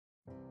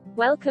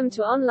Welcome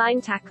to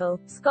Online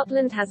Tackle.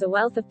 Scotland has a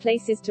wealth of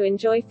places to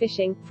enjoy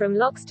fishing, from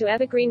lochs to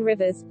evergreen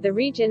rivers. The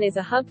region is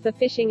a hub for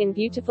fishing in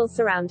beautiful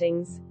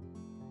surroundings.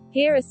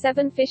 Here are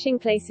 7 fishing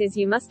places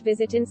you must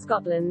visit in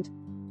Scotland.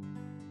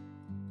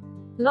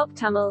 Loch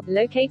Tummel,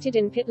 located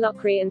in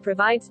Pitlochry and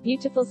provides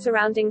beautiful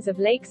surroundings of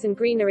lakes and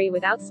greenery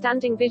with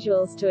outstanding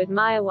visuals to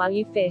admire while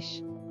you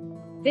fish.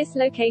 This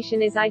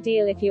location is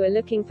ideal if you are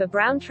looking for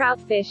brown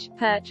trout fish,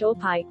 perch or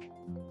pike.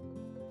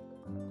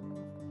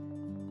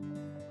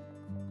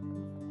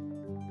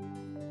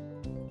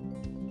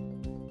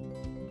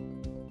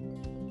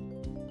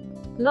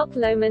 Loch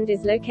Lomond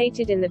is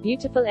located in the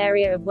beautiful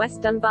area of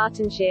West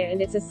Dunbartonshire,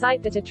 and it's a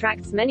site that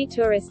attracts many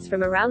tourists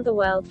from around the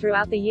world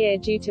throughout the year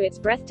due to its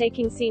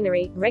breathtaking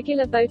scenery,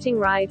 regular boating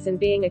rides and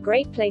being a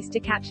great place to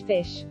catch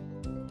fish.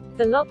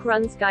 The loch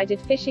runs guided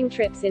fishing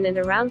trips in and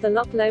around the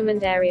Loch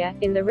Lomond area,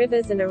 in the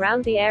rivers and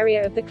around the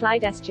area of the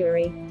Clyde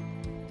estuary.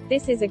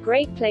 This is a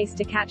great place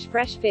to catch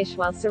fresh fish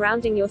while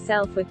surrounding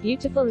yourself with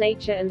beautiful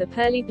nature and the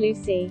pearly blue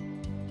sea.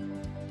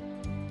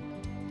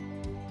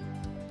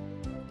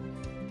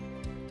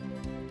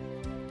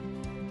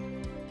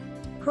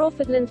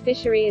 Crawfordland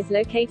Fishery is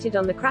located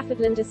on the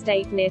Crawfordland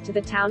estate near to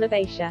the town of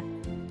Ayrshire.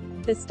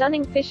 The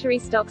stunning fishery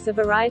stocks a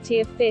variety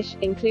of fish,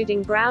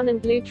 including brown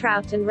and blue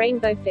trout and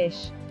rainbow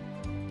fish.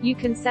 You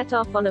can set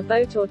off on a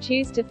boat or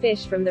choose to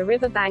fish from the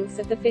river banks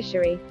at the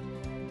fishery.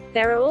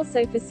 There are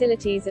also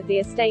facilities at the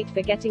estate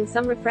for getting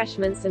some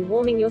refreshments and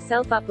warming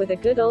yourself up with a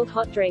good old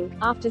hot drink,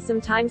 after some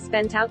time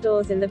spent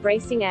outdoors in the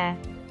bracing air.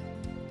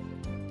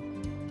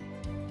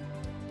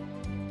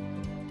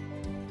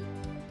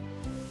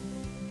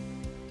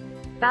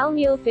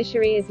 Balmuir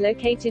Fishery is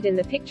located in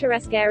the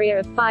picturesque area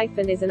of Fife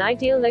and is an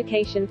ideal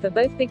location for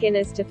both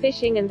beginners to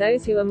fishing and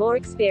those who are more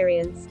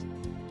experienced.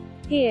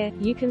 Here,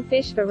 you can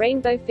fish for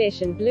rainbow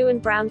fish and blue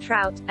and brown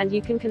trout, and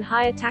you can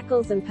hire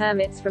tackles and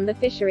permits from the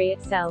fishery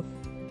itself.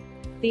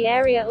 The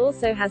area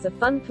also has a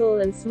fun pool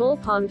and small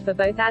pond for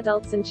both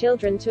adults and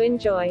children to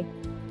enjoy.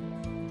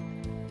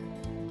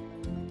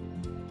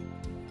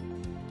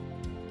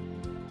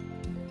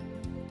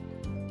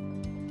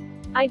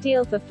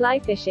 Ideal for fly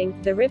fishing,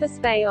 the River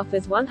Spey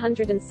offers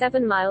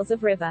 107 miles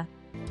of river.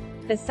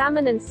 The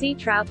salmon and sea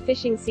trout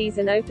fishing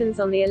season opens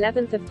on the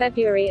 11th of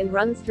February and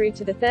runs through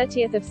to the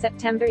 30th of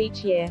September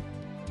each year.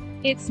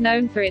 It's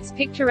known for its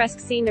picturesque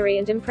scenery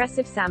and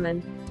impressive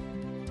salmon.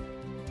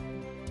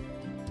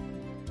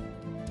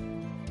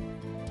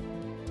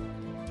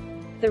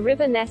 The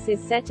River Ness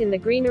is set in the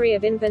greenery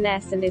of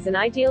Inverness and is an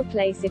ideal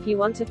place if you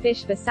want to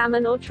fish for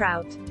salmon or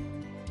trout.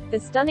 The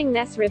stunning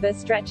Ness River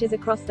stretches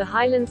across the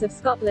Highlands of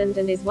Scotland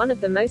and is one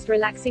of the most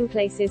relaxing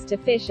places to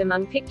fish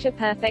among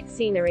picture-perfect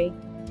scenery.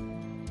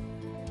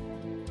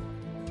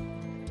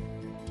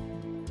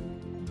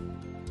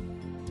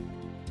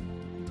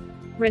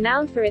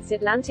 Renowned for its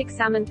Atlantic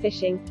salmon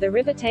fishing, the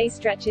River Tay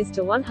stretches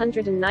to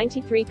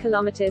 193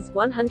 kilometers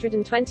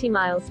 (120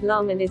 miles)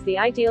 long and is the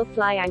ideal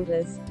fly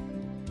anglers.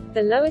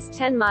 The lowest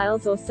 10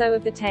 miles or so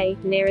of the Tay,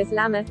 near as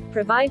Lameth,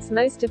 provides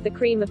most of the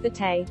cream of the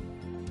Tay.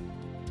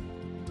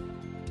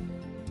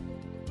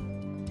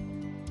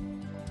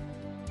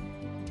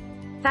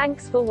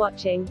 Thanks for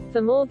watching.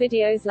 For more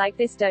videos like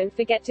this, don't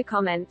forget to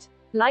comment,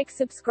 like,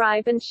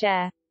 subscribe and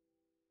share.